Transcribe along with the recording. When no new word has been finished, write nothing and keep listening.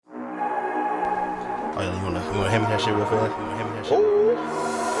Oh, you wanna hand me that shit real fast? You wanna hand me that shit?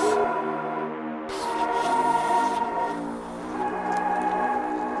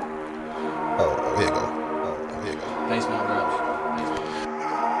 Oh, here you go. Oh, here you go. Thanks, man.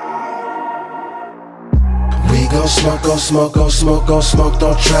 We gon' smoke, gon' smoke, gon' smoke, gon' smoke,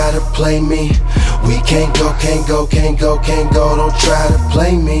 don't try to play me. We can't go, can't go, can't go, can't go, don't try to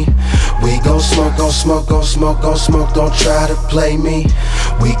play me. We gon' smoke, gon' smoke, gon' smoke, gon' smoke, don't try to play me.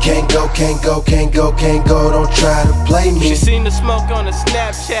 We can't go, can't go, can't go, can't go, don't try to play me. She seen the smoke on the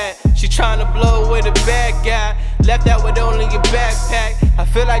Snapchat. She tryna blow with a bad guy. Left out with only a backpack. I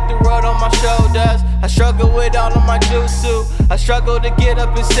feel like the road on my shoulders. I struggle with all of my jutsu. I struggle to get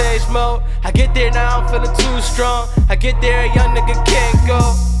up in stage mode. I get there now, I'm feeling too strong. I get there, a young nigga can't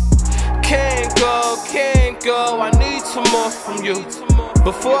go. Can't go, can't go. I need some more from you.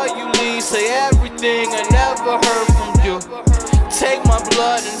 Before you leave, say everything I never heard from you. Take my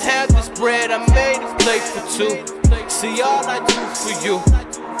blood and have this bread. I made a plate for two. See all I do for you.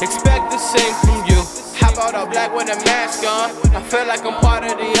 Expect the same from you. How about a black with a mask on? I feel like I'm part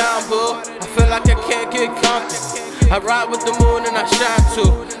of the ensemble. I feel like I can't get comfortable. I ride with the moon and I shine too.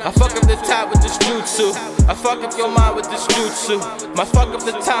 I fuck up the top with this jutsu. I fuck up your mind with this jutsu. My fuck up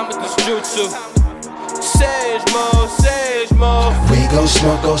the time with this jutsu. Sage mode, sage mode. We gon'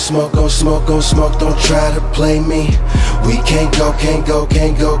 smoke, gon' smoke, gon' smoke, gon' smoke, don't try to play me. We can't go, can't go,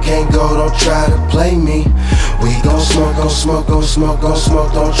 can't go, can't go, don't try to play me. We gon' smoke, gon' smoke, gon' smoke, gon'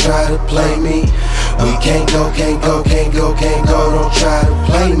 smoke, don't try to play me. We can't go, can't go, can't go, can't go, don't try to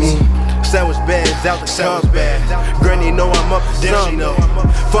play me. Sandwich bags out the bag. Granny know I'm up to something.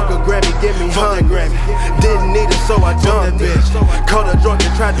 Fuck a Grammy, give me hungry. Didn't need it, so I dumped it. Caught her drunk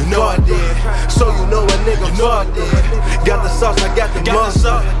and tried to know I did. So you know a nigga fucked it. Got the sauce, I got the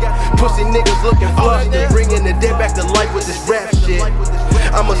muscle. Pussy niggas looking flustered. Bringing the dead back to life with this rap shit.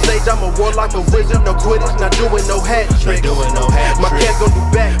 I'm a sage, I'm a warlock, a wizard, no quitters, not doing no hat tricks. My cat gon' do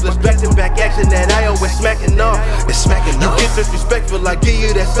backflips, back to back action that I always smacking off. You get disrespectful, I give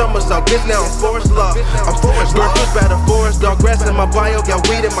you that summer salt. Bitch, now I'm Forest Law. I'm Forest Law. Burgers by the forest, dog grass in my bio, got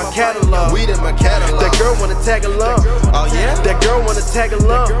weed in my catalog. That girl wanna tag along. Oh yeah? That girl wanna tag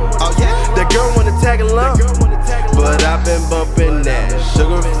along. Oh yeah? That girl wanna tag along. But I've been bumping that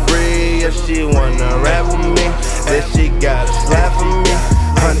sugar free. If she wanna rap with me, then she gotta slap for me.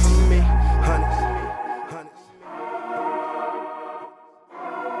 Honey.